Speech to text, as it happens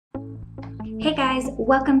Hey guys,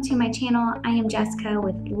 welcome to my channel. I am Jessica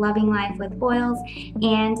with Loving Life with Oils,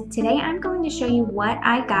 and today I'm going to show you what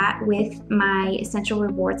I got with my Essential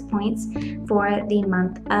Rewards points for the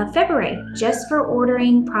month of February, just for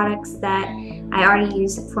ordering products that I already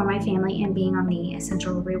use for my family and being on the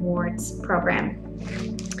Essential Rewards program.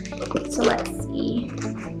 So let's see.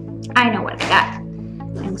 I know what I got.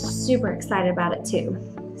 I'm super excited about it too.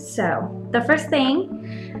 So the first thing,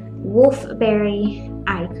 Wolfberry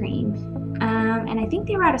Eye Cream. And I think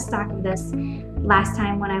they were out of stock of this last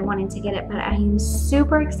time when I wanted to get it, but I am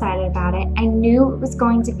super excited about it. I knew it was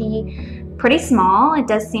going to be pretty small. It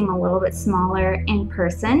does seem a little bit smaller in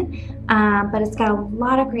person, but it's got a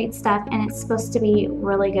lot of great stuff, and it's supposed to be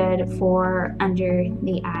really good for under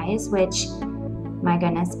the eyes, which, my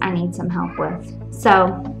goodness, I need some help with.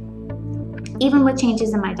 So even with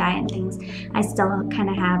changes in my diet and things, I still kind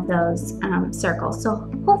of have those circles.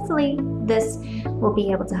 So hopefully this will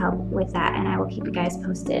be able to help with that, and I will keep you guys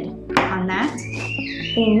posted on that.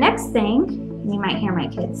 The next thing, you might hear my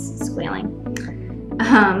kids squealing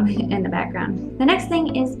in the background. The next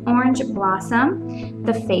thing is Orange Blossom,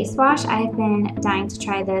 the face wash. I've been dying to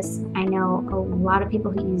try this. I know a lot of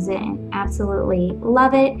people who use it and absolutely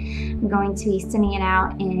love it. I'm going to be sending it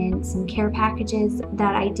out in some care packages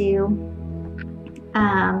that I do.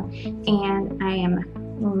 And I am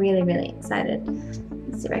really excited.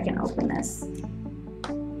 Let's see if I can open this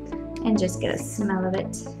and just get a smell of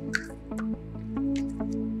it.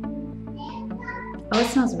 Oh, it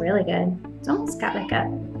smells really good. It's almost got like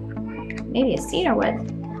maybe a cedar wood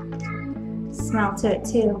smell to it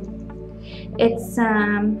too. It's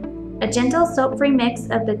a gentle soap-free mix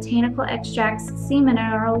of botanical extracts, sea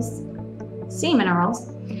minerals,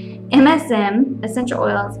 MSM, essential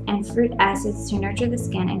oils, and fruit acids to nurture the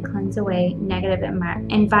skin and cleanse away negative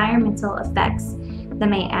environmental effects that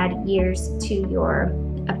may add years to your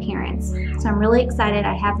appearance. So I'm really excited.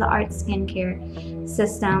 I have the Art Skincare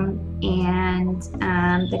system and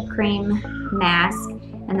the cream mask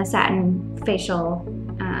and the satin facial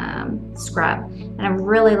scrub, and I'm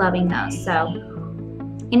really loving those. So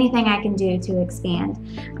anything I can do to expand.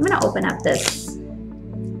 I'm going to open up this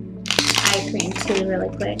eye cream too really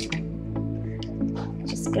quick.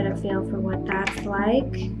 Just get a feel for what that's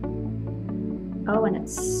like. Oh, and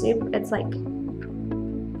it's like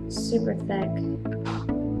super thick.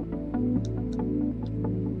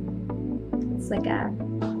 It's like a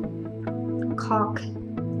caulk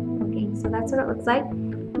looking, so that's what it looks like.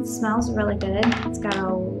 It smells really good. It's got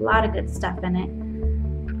a lot of good stuff in it.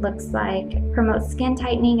 Looks like promotes skin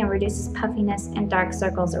tightening and reduces puffiness and dark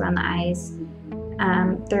circles around the eyes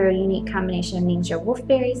through a unique combination of nature: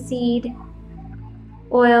 wolfberry seed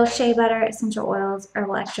oil, shea butter, essential oils,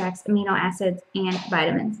 herbal extracts, amino acids, and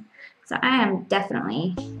vitamins. So I am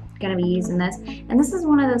definitely going to be using this. And this is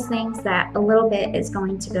one of those things that a little bit is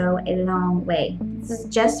going to go a long way. This is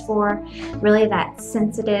just for really that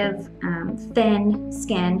sensitive, thin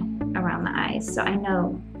skin around the eyes. So I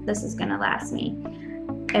know this is going to last me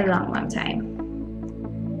a long time.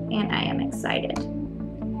 And I am excited.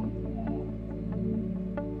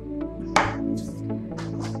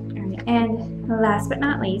 And last but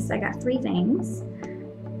not least, I got three things.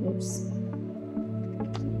 Oops.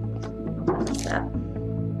 What's up?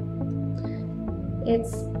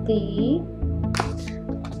 It's the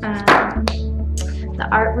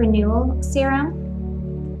Art Renewal Serum.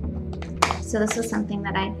 So this was something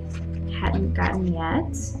that I hadn't gotten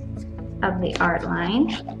yet of the Art line,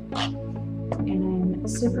 and I'm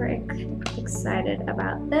super excited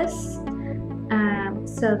about this.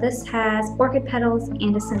 So this has orchid petals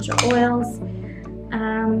and essential oils.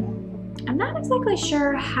 I'm not exactly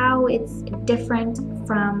sure how it's different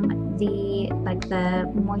from the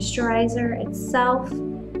moisturizer itself.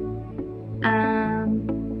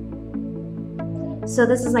 So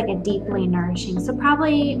this is like a deeply nourishing, so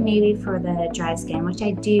probably maybe for the dry skin, which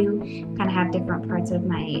I do kind of have different parts of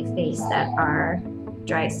my face that are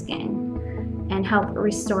dry skin, and help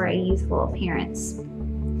restore a youthful appearance.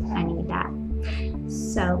 I need that.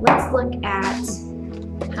 So let's look at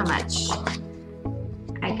how much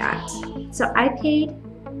I got. So I paid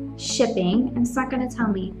shipping, and it's not going to tell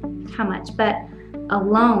me how much, but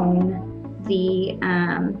alone the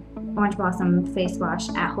Orange Blossom face wash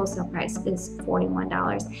at wholesale price is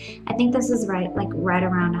 $41. I think this is right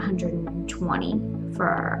around 120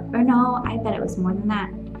 for, or no, I bet it was more than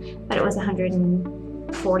that, but it was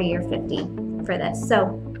 140 or 50 for this.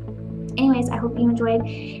 So anyways, I hope you enjoyed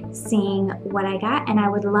seeing what I got, and I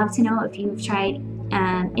would love to know if you've tried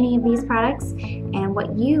any of these products and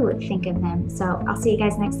what you think of them. So I'll see you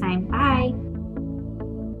guys next time. Bye!